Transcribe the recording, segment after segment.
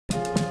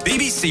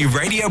BBC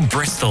Radio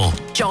Bristol.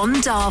 John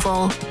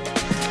Darvall.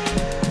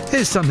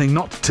 Here's something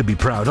not to be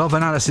proud of.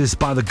 Analysis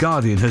by The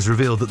Guardian has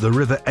revealed that the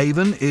River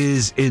Avon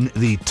is in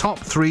the top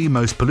 3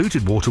 most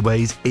polluted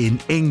waterways in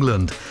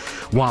England.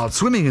 While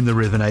swimming in the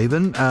River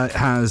Avon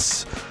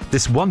has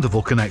this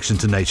wonderful connection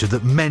to nature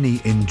that many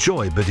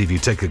enjoy, but if you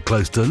take a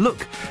closer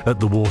look at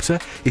the water,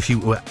 if you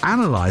were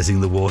analysing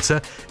the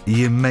water,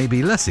 you may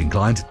be less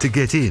inclined to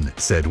get in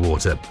said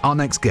water. Our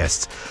next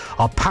guests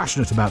are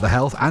passionate about the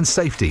health and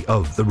safety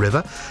of the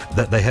river,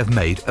 that they have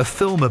made a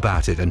film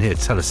about it. And here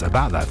to tell us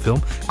about that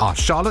film are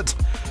Charlotte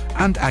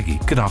and Aggie.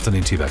 Good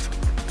afternoon to you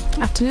both.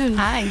 Afternoon.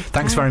 Hi.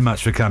 Thanks very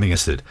much for coming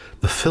us.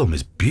 The film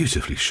is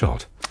beautifully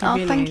shot. Oh,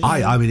 Really? thank you.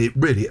 I mean, it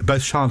really,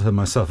 both Charlotte and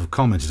myself have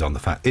commented on the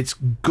fact it's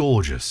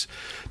gorgeous.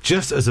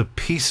 Just as a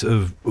piece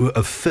of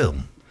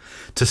film,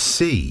 to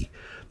see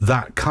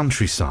that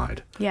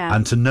countryside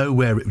and to know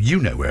where you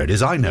know where it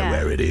is, I know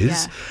where it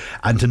is,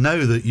 and to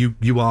know that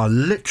you are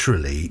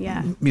literally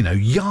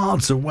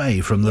yards away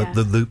from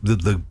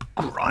the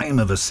grime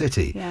of a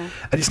city, and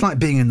it's like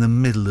being in the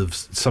middle of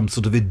some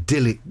sort of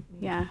idyllic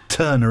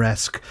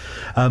Turner-esque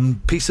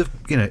piece of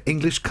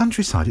English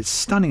countryside. It's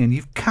stunning, and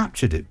you've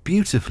captured it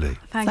beautifully.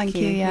 Thank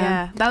you.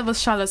 Yeah. That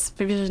was Charlotte's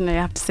vision, I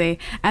have to say.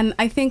 And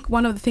I think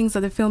one of the things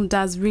that the film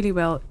does really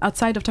well,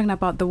 outside of talking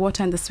about the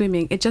water and the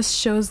swimming, it just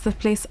shows the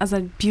place as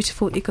a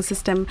beautiful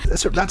ecosystem.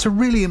 That's a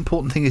really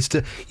important thing.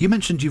 You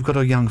mentioned you've got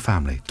a young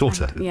family,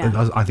 daughter.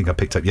 I think I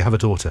picked up. You have a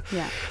daughter.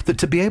 Yeah. That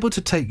to be able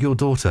to take your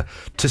daughter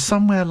to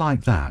somewhere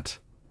like that,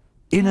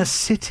 in a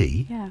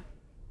city. Yeah.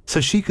 So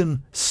she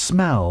can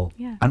smell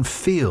and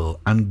feel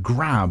and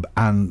grab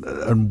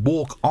and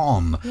walk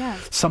on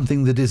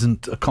something that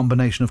isn't a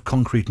combination of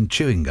concrete and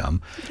chewing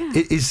gum.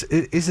 It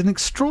is an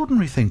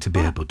extraordinary thing to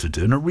be able to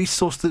do, and a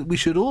resource that we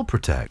should all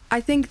protect.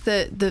 I think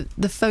that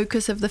the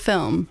focus of the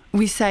film,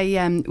 we say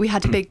we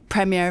had a big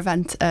premiere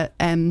event at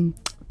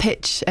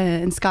Pitch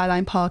in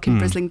Skyline Park in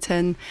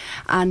Brislington,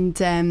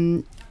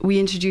 and we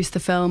introduced the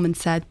film and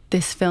said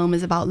this film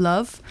is about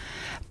love,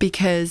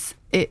 because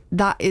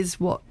that is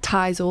what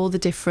ties all the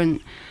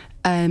different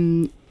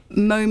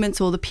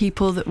moments, all the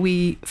people that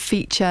we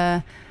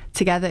feature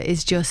together,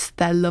 is just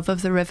their love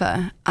of the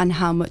river and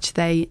how much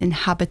they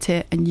inhabit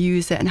it and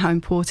use it and how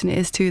important it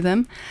is to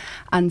them.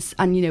 And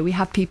we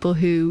have people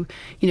who,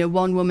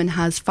 one woman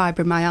has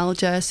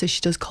fibromyalgia, so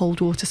she does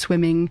cold water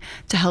swimming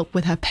to help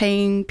with her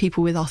pain,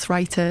 people with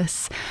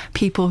arthritis,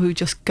 people who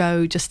just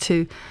go just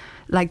to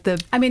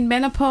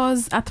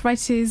menopause,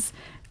 arthritis,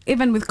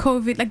 even with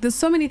COVID, there's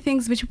so many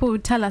things which people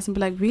would tell us and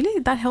be like, really?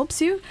 That helps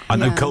you? I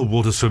know cold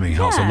water swimming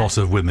helps a lot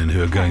of women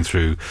who are going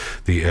through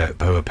who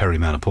are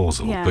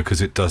perimenopausal,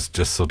 because it does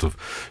just sort of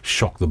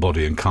shock the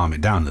body and calm it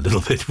down a little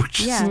bit.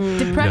 Which is,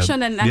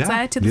 depression and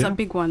anxiety, those are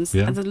big ones.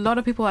 And there's a lot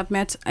of people I've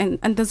met, and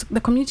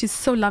the community is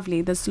so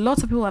lovely. There's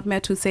lots of people I've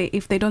met who say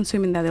if they don't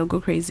swim in there, they'll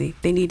go crazy.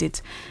 They need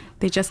it.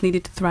 They just need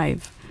it to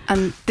thrive.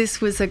 And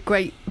this was a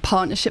great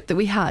partnership that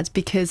we had,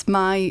 because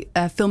my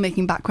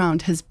filmmaking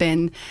background has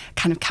been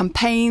kind of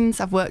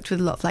campaigns. I've worked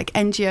with a lot of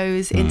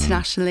NGOs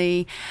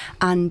internationally,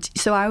 and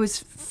so I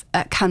was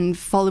kind of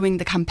following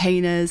the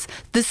campaigners.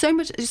 There's so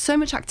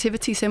much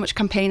activity, so much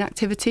campaign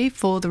activity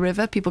for the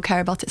river. People care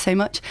about it so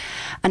much.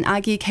 And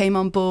Aggie came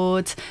on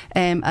board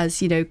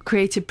as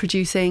creative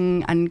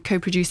producing and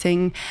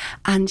co-producing,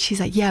 and she's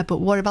like, yeah,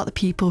 but what about the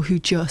people who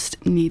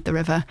just need the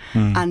river?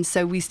 And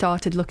so we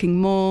started looking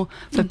more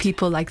for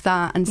people like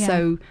that. And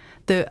so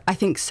I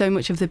think so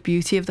much of the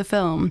beauty of the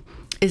film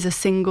is a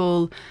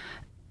single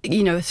a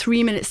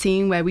 3-minute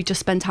scene where we just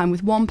spend time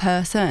with one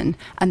person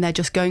and they're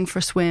just going for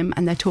a swim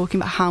and they're talking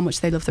about how much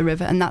they love the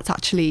river, and that's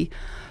actually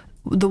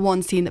the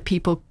one scene that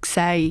people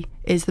say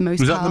is the most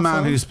powerful. Was that the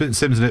man who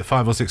swims in it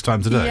 5 or 6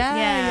 times a day?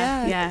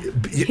 Yeah.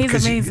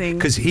 He's amazing.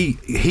 Because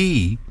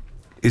he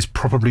is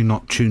probably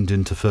not tuned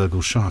into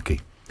Fergal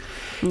Sharkey.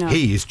 No.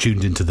 He is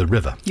tuned into the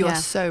river. You're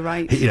so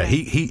right.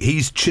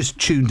 He's just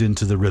tuned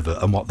into the river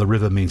and what the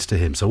river means to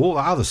him. So all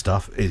that other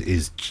stuff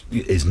is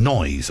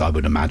noise, I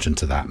would imagine,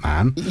 to that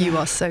man. You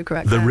are so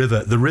correct. The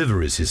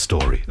river is his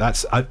story.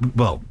 That's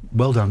well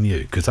done you,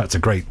 because that's a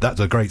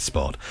great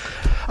spot.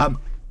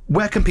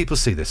 Where can people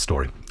see this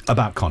story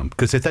about Conham?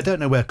 Because if they don't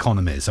know where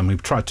Conham is, and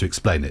we've tried to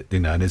explain it,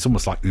 and it's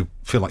almost like you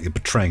feel like you're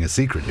betraying a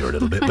secret here a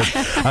little bit.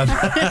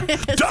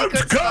 But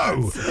don't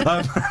go.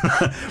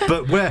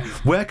 But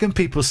where can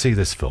people see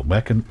this film?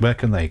 Where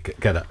can they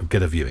get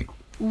a viewing?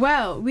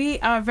 Well, we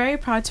are very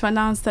proud to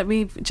announce that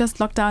we've just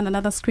locked down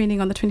another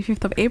screening on the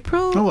 25th of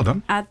April. Oh, well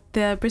done. At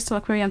the Bristol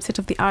Aquarium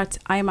State-of-the-Art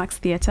IMAX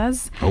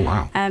Theatres. Oh,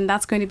 wow. And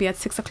that's going to be at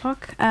 6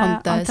 o'clock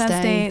on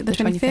Thursday, the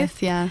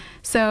 25th.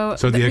 So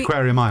the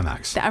Aquarium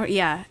IMAX.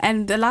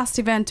 And the last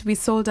event we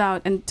sold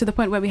out, and to the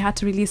point where we had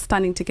to release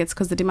standing tickets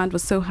because the demand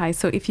was so high.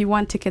 So if you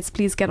want tickets,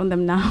 please get on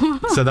them now.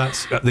 So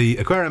that's the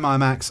Aquarium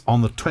IMAX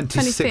on the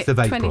 26th of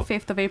April.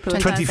 25th of April.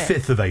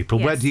 25th of April.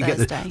 Yes, where do you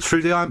Thursday. get the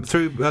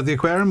through the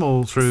Aquarium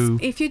or through?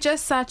 If you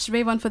just search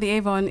Rave On for the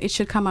Avon, it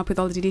should come up with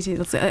all the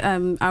details.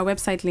 Our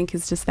website link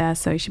is just there,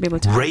 so you should be able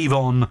to. Rave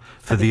On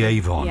for the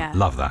Avon. Yeah.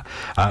 Love that.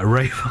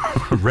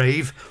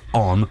 Rave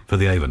On for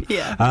the Avon.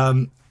 Yeah.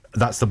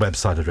 That's the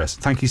website address.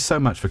 Thank you so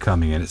much for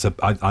coming in.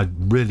 I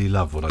really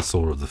love what I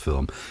saw of the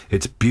film.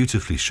 It's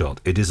beautifully shot.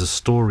 It is a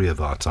story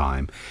of our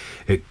time.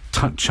 It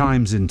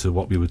chimes into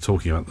what we were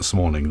talking about this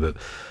morning, that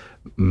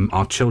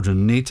our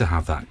children need to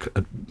have that,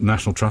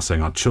 National Trust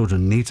saying our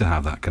children need to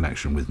have that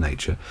connection with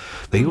nature.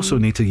 They also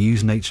need to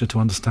use nature to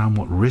understand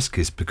what risk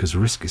is, because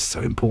risk is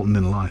so important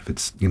in life.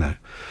 It's,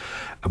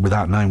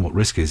 without knowing what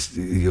risk is,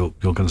 you're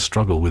going to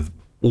struggle with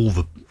all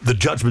the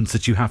judgments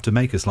that you have to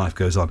make as life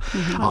goes on.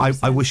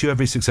 I wish you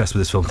every success with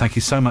this film. Thank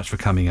you so much for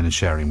coming in and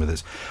sharing with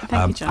us.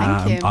 Thank you,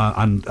 John.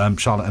 Thank you. And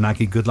Charlotte and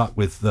Aggie, good luck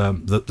with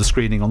the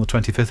screening on the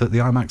 25th at the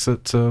IMAX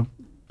at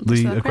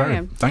the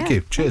Aquarium. Thank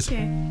you. Cheers.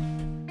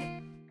 Thank you.